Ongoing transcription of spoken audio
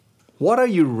What are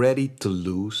you ready to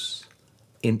lose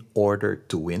in order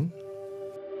to win?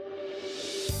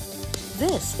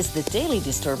 This is the Daily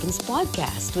Disturbance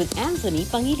Podcast with Anthony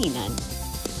Pangilinan.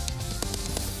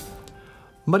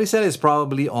 Maricel is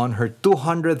probably on her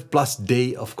 200th plus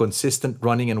day of consistent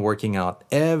running and working out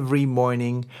every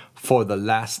morning for the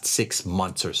last 6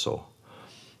 months or so.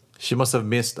 She must have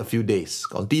missed a few days,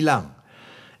 kaunti lang.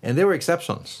 And there were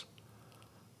exceptions.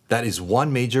 That is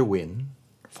one major win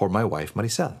for my wife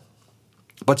Maricel.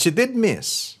 But she did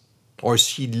miss, or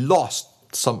she lost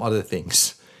some other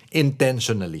things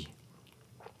intentionally.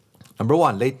 Number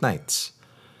 1, late nights.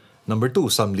 Number 2,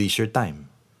 some leisure time,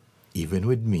 even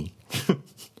with me.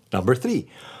 Number 3,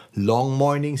 long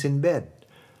mornings in bed.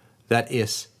 That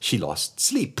is, she lost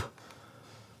sleep.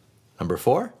 Number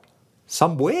 4,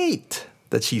 some weight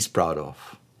that she's proud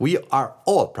of. We are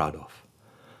all proud of.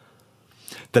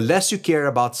 The less you care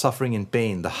about suffering and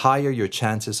pain, the higher your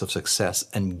chances of success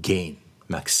and gain.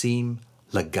 Maxime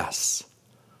Lagas.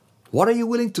 What are you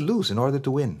willing to lose in order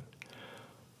to win?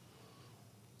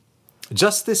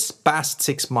 Just this past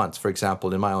 6 months, for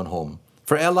example, in my own home,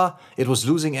 for Ella, it was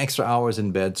losing extra hours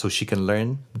in bed so she can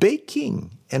learn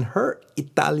baking and her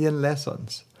Italian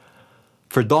lessons.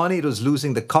 For Donnie, it was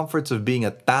losing the comforts of being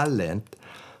a talent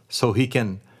so he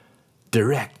can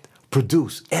direct,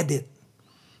 produce, edit,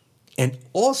 and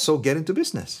also get into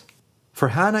business.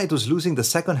 For Hannah, it was losing the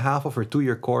second half of her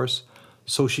 2-year course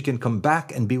so she can come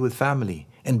back and be with family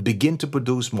and begin to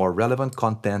produce more relevant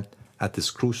content at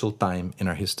this crucial time in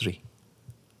our history.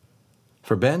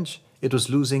 For Benj, it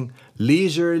was losing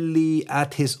leisurely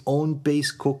at his own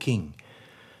pace cooking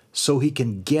so he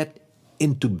can get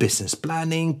into business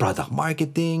planning, product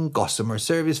marketing, customer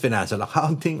service, financial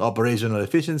accounting, operational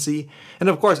efficiency, and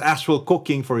of course, actual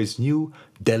cooking for his new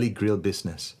deli grill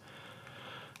business.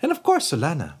 And of course,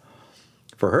 Solana.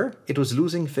 For her, it was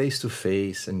losing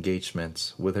face-to-face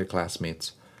engagements with her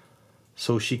classmates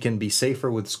so she can be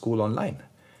safer with school online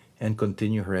and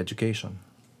continue her education.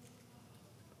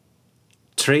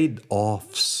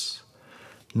 Trade-offs,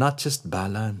 not just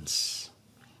balance.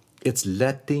 It's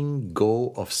letting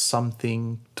go of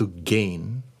something to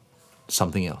gain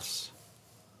something else.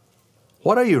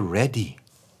 What are you ready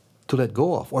to let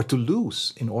go of or to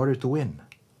lose in order to win?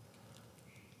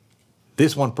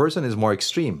 This one person is more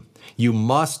extreme. You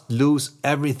must lose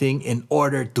everything in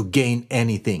order to gain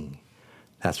anything.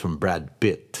 That's from Brad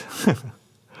Pitt.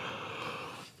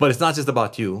 But it's not just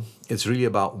about you. It's really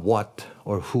about what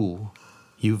or who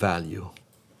you value.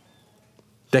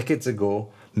 Decades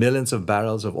ago, millions of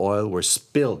barrels of oil were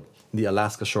spilled in the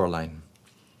Alaska shoreline.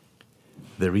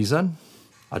 The reason?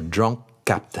 A drunk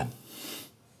captain.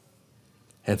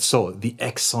 And so the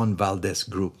Exxon Valdez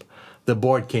Group, the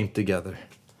board came together.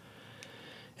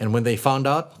 And when they found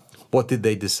out, what did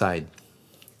they decide?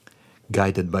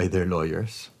 Guided by their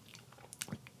lawyers.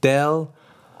 Tell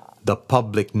the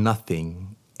public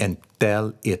nothing and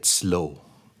tell it slow.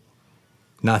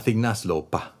 Nothing na slow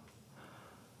pa.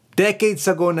 Decades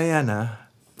ago na yan,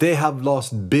 they have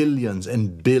lost billions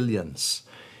and billions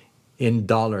in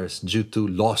dollars due to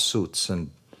lawsuits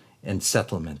and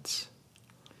settlements.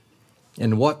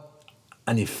 And what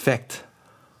an effect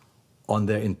on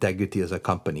their integrity as a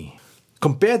company.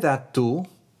 Compare that to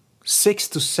 6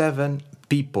 to 7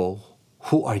 people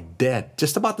who are dead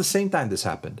just about the same time this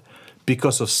happened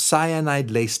because of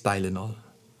cyanide-laced Tylenol.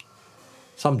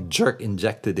 Some jerk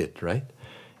injected it, right?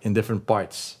 In different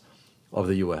parts of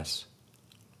the US.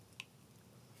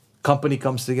 Company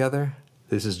comes together.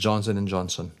 This is Johnson &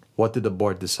 Johnson. What did the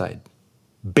board decide?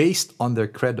 Based on their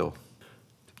credo,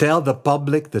 tell the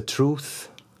public the truth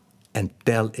and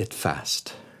tell it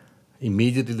fast.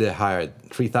 Immediately they hired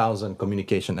 3,000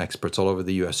 communication experts all over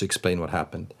the US to explain what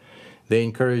happened. They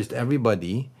encouraged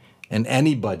everybody and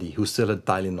anybody who still had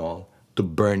Tylenol to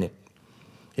burn it.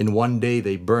 In one day,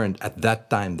 they burned, at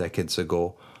that time, decades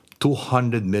ago,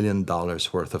 $200 million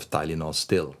worth of Tylenol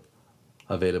still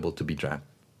available to be drank.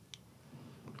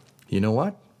 You know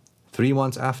what? 3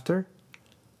 months after,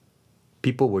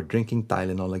 people were drinking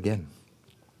Tylenol again.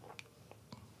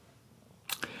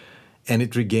 And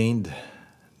it regained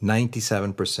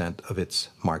 97% of its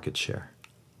market share.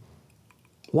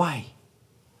 Why?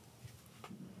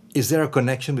 Is there a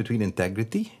connection between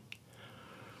integrity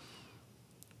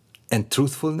and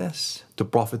truthfulness to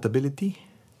profitability?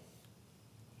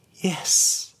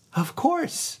 Yes, of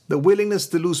course. The willingness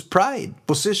to lose pride,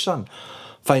 position,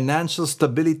 financial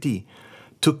stability,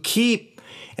 to keep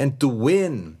and to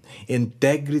win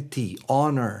integrity,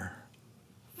 honor,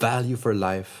 value for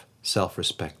life,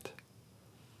 self-respect.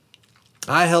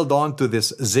 I held on to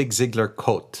this Zig Ziglar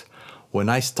quote when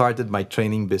I started my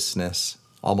training business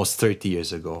almost 30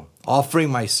 years ago. offering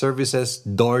my services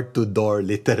door to door,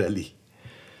 literally.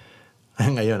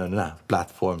 Ngayon, ano na,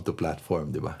 platform to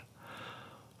platform, di ba?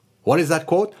 What is that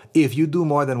quote? If you do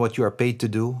more than what you are paid to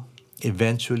do,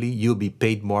 eventually you'll be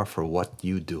paid more for what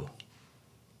you do.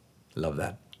 Love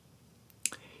that.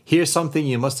 Here's something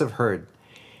you must have heard,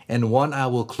 and one I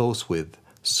will close with,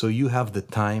 so you have the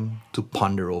time to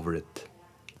ponder over it.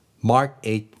 Mark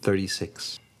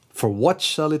 8:36. For what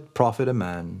shall it profit a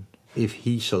man if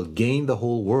he shall gain the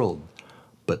whole world,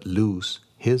 but lose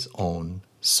his own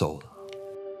soul?